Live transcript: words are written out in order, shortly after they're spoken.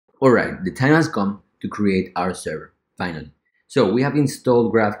Alright, the time has come to create our server, finally. So we have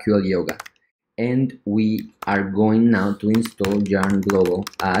installed GraphQL Yoga, and we are going now to install yarn global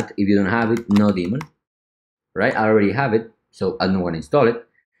at, if you don't have it, no daemon, right? I already have it, so I don't want to install it.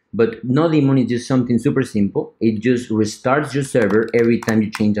 But no daemon is just something super simple. It just restarts your server every time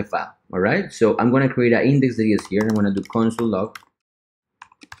you change a file, alright? So I'm going to create an index.js here, and I'm going to do console log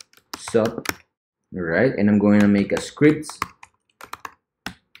sub, alright? And I'm going to make a script.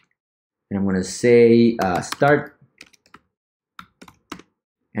 And I'm going to say start,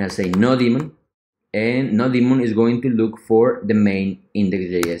 and I say no daemon, and no daemon is going to look for the main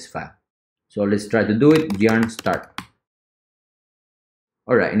index.js file. So let's try to do it. Yarn start.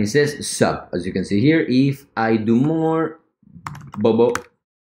 All right, and it says sub, as you can see here. If I do more, bobo,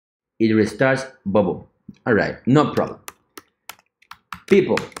 it restarts bobo. All right, no problem.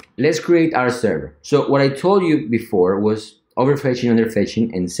 People, let's create our server. So what I told you before was overfetching,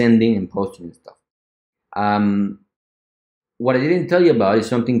 underfetching, and sending and posting and stuff. What I didn't tell you about is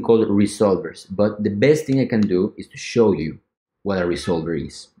something called resolvers, but the best thing I can do is to show you what a resolver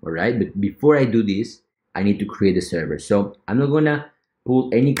is, all right? But before I do this, I need to create a server. So I'm not gonna pull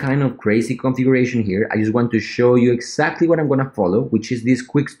any kind of crazy configuration here. I just want to show you exactly what I'm gonna follow, which is this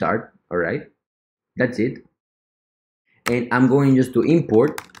quick start, all right? That's it. And I'm going just to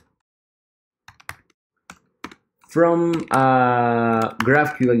import from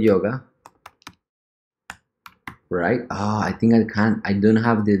GraphQL Yoga, right? Oh, I think I can't. I don't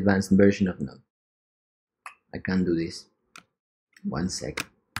have the advanced version of Node. I can't do this. 1 second.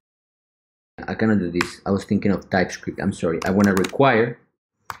 I cannot do this. I was thinking of TypeScript. I'm sorry. I want to require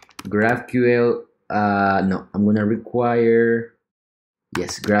GraphQL. No, I'm going to require,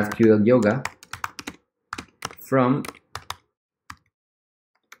 yes, GraphQL Yoga from.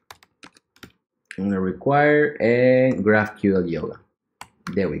 I'm going to require a GraphQL Yoga.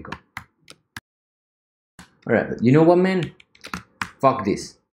 There we go. Alright, but you know what, man? Fuck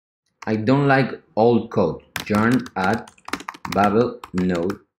this. I don't like old code. Yarn add Babel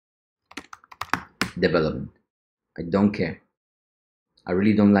node development. I don't care. I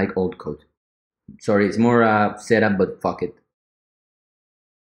really don't like old code. Sorry, it's more setup, but fuck it.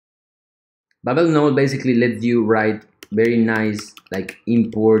 Babel node basically lets you write very nice, like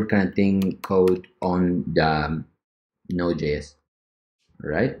import kind of thing code on the Node.js.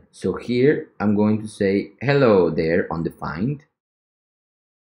 Right? So here I'm going to say hello there undefined.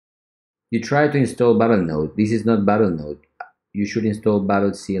 You try to install Babel node. This is not Babel node. You should install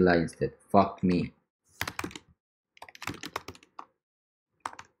Babel CLI instead. Fuck me.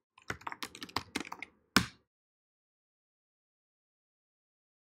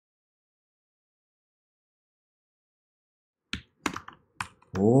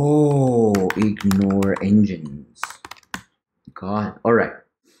 Oh, ignore engines. God. All right.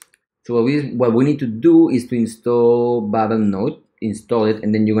 So what we need to do is to install Babel node, install it,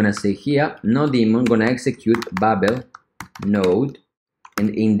 and then you're gonna say here, no daemon, gonna execute Babel node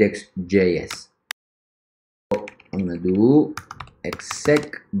and index.js. So I'm gonna do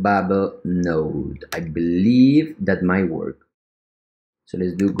exec Babel node. I believe that might work. So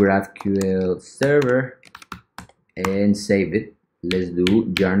let's do GraphQL server and save it. Let's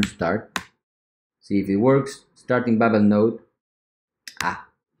do yarn start. See if it works. Starting Babel node. Ah.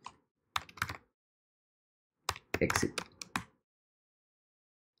 Exit.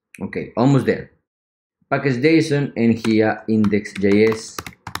 Okay, almost there. Package.json and here index.js.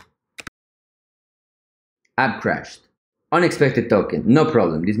 App crashed. Unexpected token. No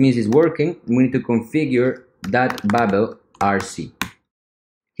problem. This means it's working. We need to configure that Babel RC.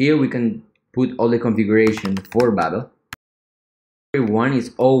 Here we can put all the configuration for Babel. One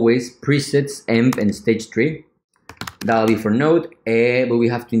is always presets, env, and stage 3. That'll be for Node, but we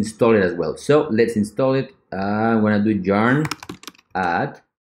have to install it as well. So let's install it. I'm gonna do yarn add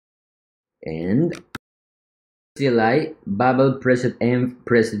and CLI Babel preset env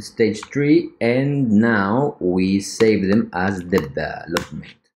preset stage 3, and now we save them as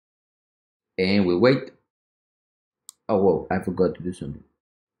development. And we wait. Oh whoa, I forgot to do something.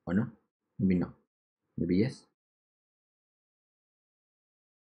 Or no? Maybe no. Maybe yes.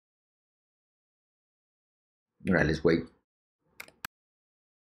 Alright, let's wait.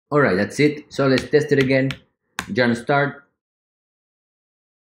 Alright, that's it. So let's test it again. Yarn start.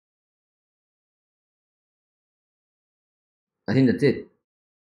 I think that's it.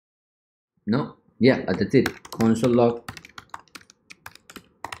 No? Yeah, that's it. Console log.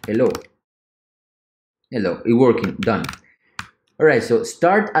 Hello. Hello. It's working. Done. Alright, so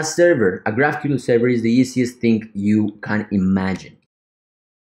start a server. A GraphQL server is the easiest thing you can imagine.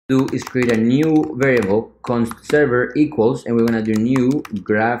 do is create a new variable, const server equals, and we're gonna do new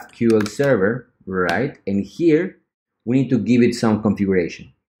GraphQL server, right? And here we need to give it some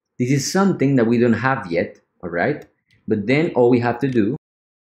configuration. This is something that we don't have yet, all right? But then all we have to do,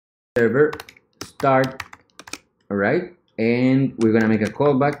 server start, all right? And we're gonna make a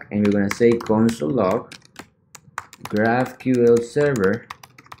callback, and we're gonna say console log GraphQL server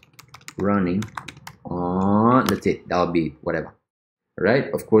running on, that's it, that'll be it, whatever.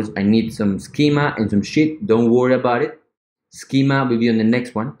 Right, of course I need some schema and some shit, don't worry about it. Schema will be on the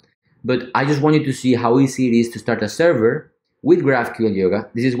next one, but I just want you to see how easy it is to start a server with GraphQL Yoga.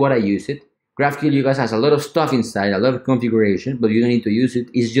 This is what I use it. GraphQL Yoga has a lot of stuff inside, a lot of configuration, but you don't need to use it.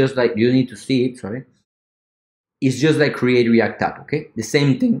 It's just like, you don't need to see it, sorry. It's just like create React app, okay? The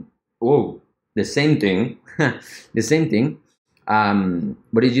same thing. Whoa, the same thing. The same thing.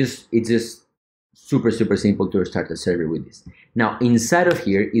 But it's just super simple to start a server with this. Now inside of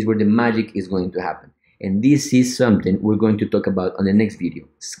here is where the magic is going to happen, and this is something we're going to talk about on the next video.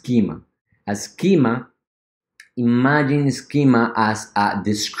 Schema. A schema, imagine schema as a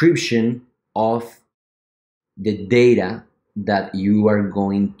description of the data that you are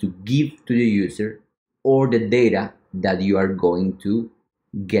going to give to the user, or the data that you are going to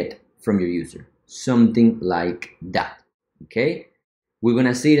get from your user, something like that. Okay, we're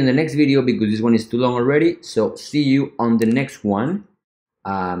gonna see it in the next video because this one is too long already. So see you on the next one.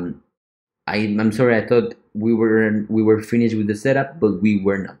 I'm sorry, I thought we were finished with the setup, but we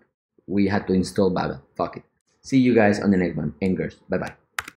were not. We had to install Babel. Fuck it. See you guys on the next one. And girls, bye bye.